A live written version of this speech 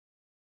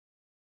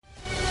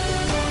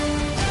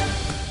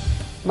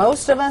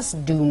Most of us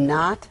do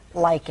not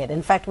like it.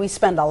 In fact, we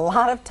spend a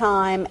lot of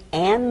time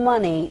and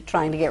money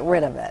trying to get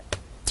rid of it.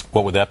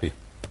 What would that be?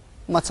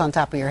 What's on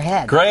top of your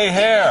head? Gray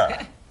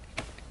hair.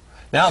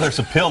 Now there's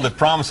a pill that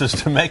promises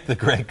to make the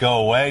gray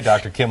go away.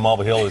 Dr. Kim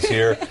Mulvihill is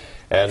here.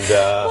 And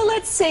well,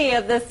 let's see.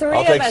 Of the three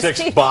I'll of take us,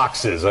 6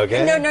 boxes,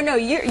 okay? No.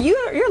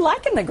 You're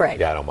liking the gray.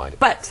 Yeah, I don't mind it.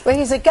 But well,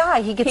 he's a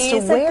guy. He gets to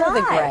wear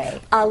the gray.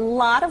 A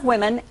lot of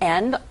women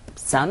and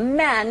some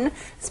men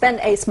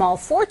spend a small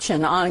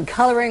fortune on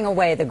coloring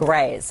away the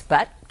grays.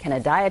 But can a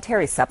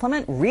dietary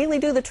supplement really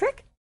do the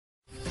trick?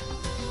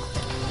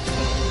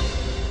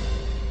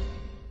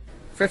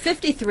 For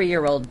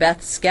 53-year-old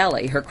Beth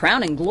Skelly, her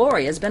crowning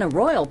glory has been a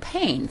royal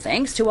pain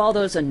thanks to all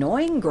those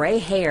annoying gray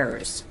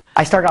hairs.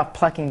 I started off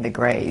plucking the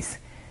grays,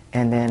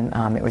 and then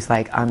it was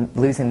like, I'm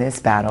losing this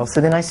battle. So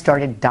then I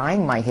started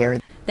dyeing my hair.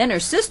 Then her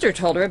sister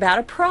told her about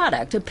a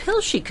product, a pill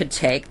she could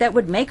take that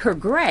would make her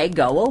gray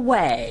go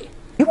away.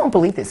 You won't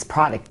believe this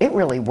product. It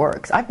really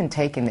works. I've been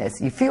taking this.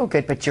 You feel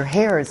good, but your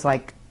hair is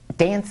like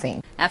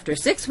dancing. After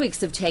 6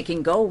 weeks of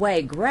taking Go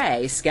Away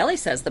Gray, Skelly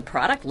says the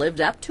product lived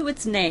up to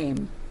its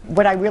name.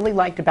 What I really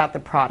liked about the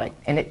product,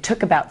 and it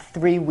took about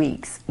 3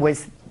 weeks,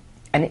 was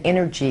an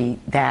energy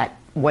that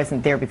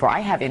wasn't there before. I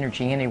have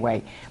energy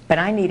anyway, but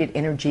I needed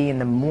energy in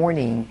the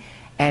morning,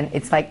 and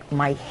it's like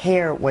my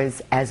hair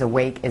was as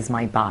awake as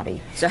my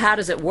body. So how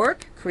does it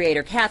work?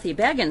 Creator Kathy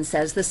Began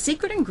says the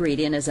secret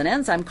ingredient is an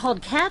enzyme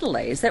called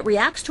catalase that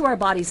reacts to our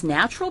body's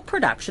natural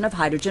production of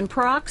hydrogen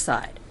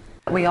peroxide.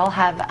 We all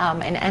have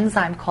an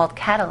enzyme called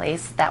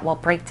catalase that will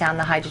break down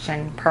the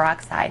hydrogen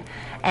peroxide.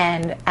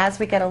 And as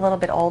we get a little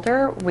bit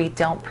older, we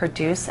don't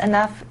produce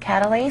enough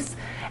catalase,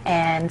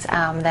 and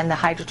then the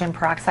hydrogen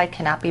peroxide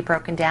cannot be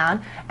broken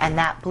down, and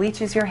that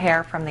bleaches your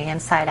hair from the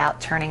inside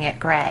out, turning it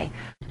gray.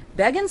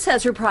 Began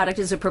says her product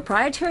is a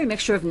proprietary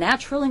mixture of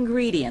natural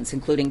ingredients,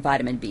 including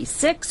vitamin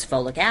B6,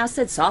 folic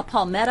acid, saw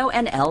palmetto,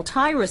 and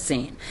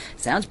L-tyrosine.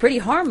 Sounds pretty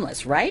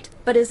harmless, right?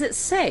 But is it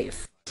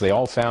safe? They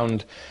all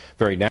sound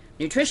very natural.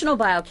 Nutritional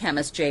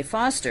biochemist Jay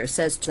Foster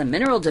says the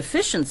mineral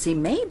deficiency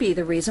may be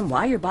the reason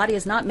why your body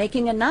is not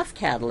making enough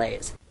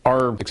catalase.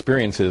 Our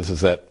experience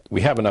is that we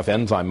have enough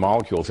enzyme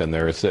molecules in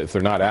there. If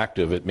they're not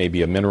active, it may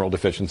be a mineral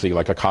deficiency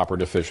like a copper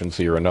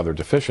deficiency or another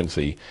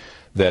deficiency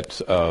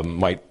that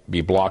might be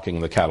blocking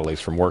the catalase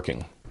from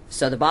working.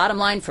 So the bottom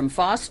line from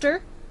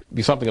Foster?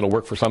 Be something that'll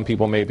work for some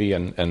people maybe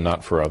and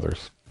not for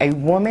others. A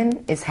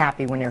woman is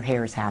happy when her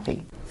hair is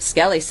happy.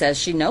 Skelly says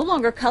she no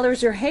longer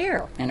colors her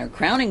hair, and her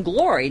crowning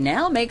glory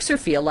now makes her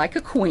feel like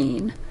a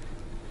queen.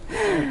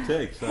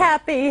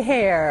 Happy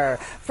hair.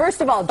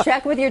 First of all,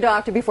 check with your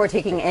doctor before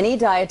taking any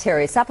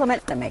dietary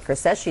supplement. The maker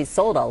says she's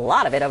sold a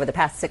lot of it over the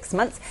past 6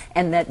 months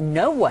and that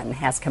no one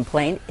has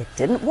complained it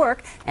didn't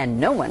work, and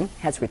no one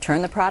has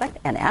returned the product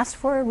and asked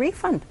for a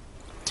refund.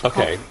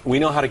 Okay, we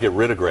know how to get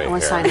rid of gray hair.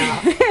 Sign up.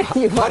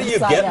 How do you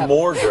get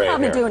more gray hair? I'll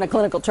be doing a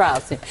clinical trial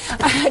soon.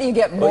 How do you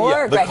get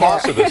more the gray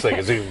cost hair? of this thing,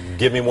 is it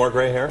give me more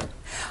gray hair?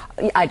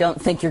 I don't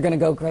think you're going to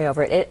go gray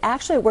over it. It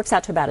actually works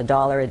out to about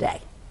 $1 a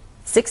day.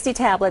 60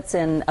 tablets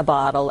in a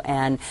bottle,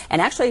 and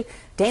actually,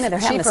 Dana, they're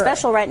having a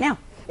special right now.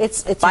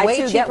 It's Buy way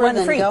two, get cheaper one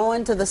than free.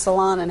 going to the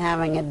salon and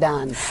having it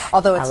done.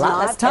 Although it's A lot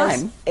not less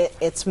time.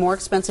 It's more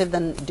expensive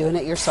than doing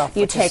it yourself.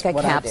 You take a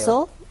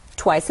capsule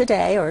twice a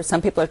day, or some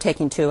people are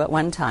taking 2 at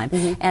one time.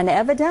 And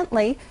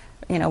evidently,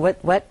 you know,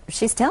 what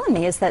she's telling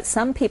me is that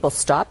some people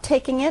stop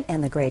taking it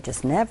and the gray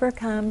just never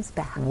comes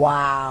back.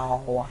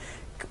 Wow.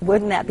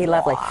 Wouldn't that be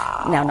lovely?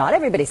 Wow. Now, not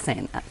everybody's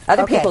saying that.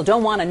 Other people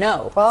don't want to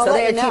know, well, so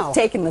they keep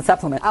taking the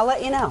supplement. I'll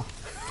let you know.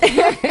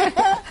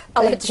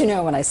 I'll let you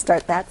know when I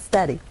start that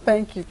study.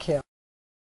 Thank you, Kim.